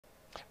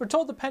We're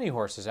told the penny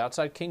horses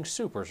outside King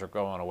Soopers are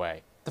going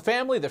away. The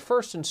family that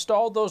first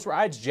installed those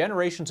rides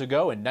generations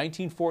ago in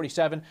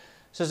 1947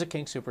 says that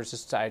King Soopers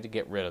has decided to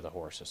get rid of the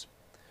horses.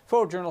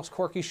 Photojournalist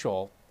Corky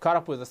Scholl caught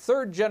up with a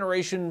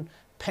third-generation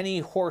penny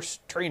horse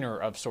trainer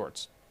of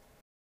sorts.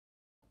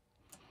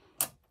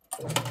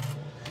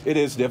 It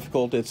is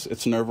difficult.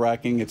 It's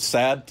nerve-wracking. It's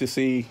sad to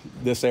see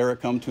this era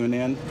come to an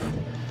end.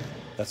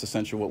 That's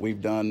essentially what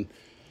we've done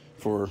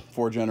for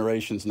 4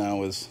 generations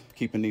now, is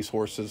keeping these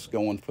horses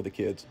going for the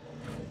kids.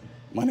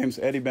 My name's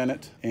Eddie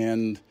Bennett,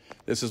 and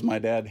this is my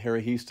dad,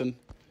 Harry Heaston,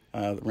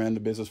 that ran the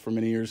business for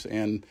many years,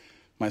 and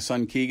my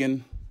son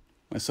Keegan,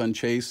 my son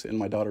Chase, and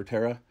my daughter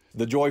Tara.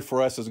 The joy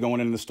for us is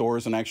going into the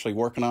stores and actually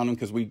working on them,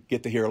 because we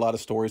get to hear a lot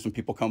of stories when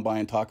people come by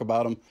and talk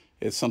about them.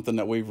 It's something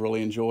that we've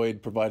really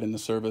enjoyed providing the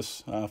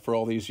service for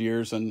all these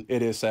years, and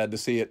it is sad to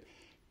see it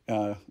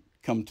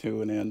come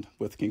to an end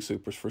with King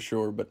Soopers for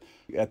sure. But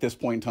at this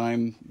point in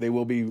time, they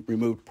will be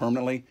removed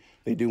permanently.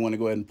 They do want to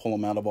go ahead and pull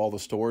them out of all the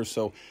stores.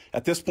 So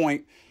at this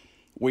point,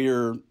 we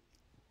are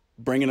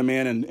bringing them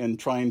in and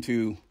trying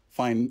to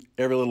find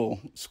every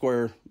little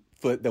square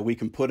foot that we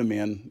can put them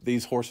in.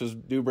 These horses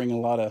do bring a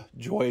lot of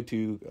joy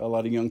to a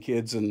lot of young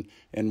kids, and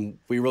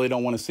we really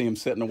don't want to see them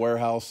sit in a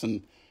warehouse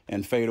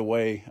and fade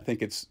away. I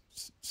think it's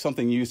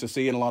something you used to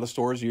see in a lot of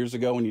stores years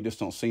ago, and you just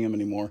don't see them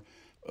anymore.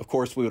 Of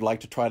course, we would like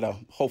to try to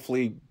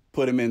hopefully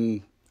put them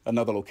in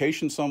another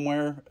location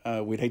somewhere.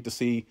 We'd hate to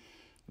see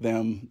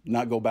them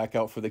not go back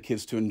out for the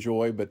kids to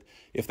enjoy, but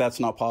if that's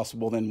not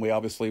possible, then we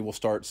obviously will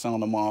start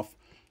selling them off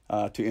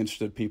to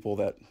interested people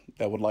that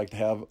would like to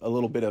have a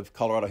little bit of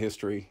Colorado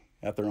history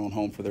at their own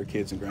home for their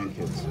kids and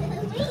grandkids.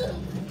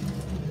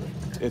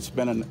 It's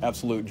been an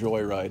absolute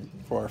joyride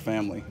for our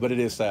family, but it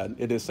is sad.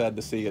 It is sad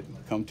to see it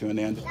come to an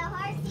end. The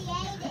horsey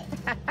ate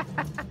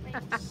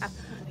it.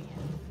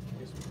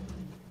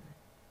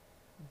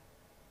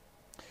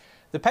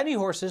 The penny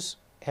horses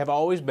have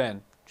always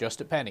been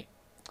just a penny.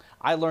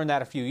 I learned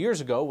that a few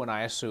years ago when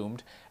I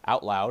assumed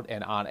out loud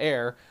and on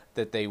air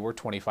that they were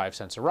 25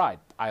 cents a ride.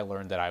 I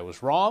learned that I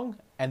was wrong,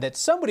 and that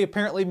somebody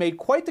apparently made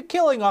quite the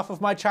killing off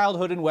of my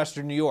childhood in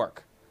Western New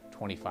York.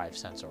 25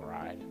 cents a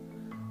ride.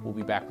 We'll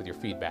be back with your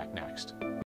feedback next.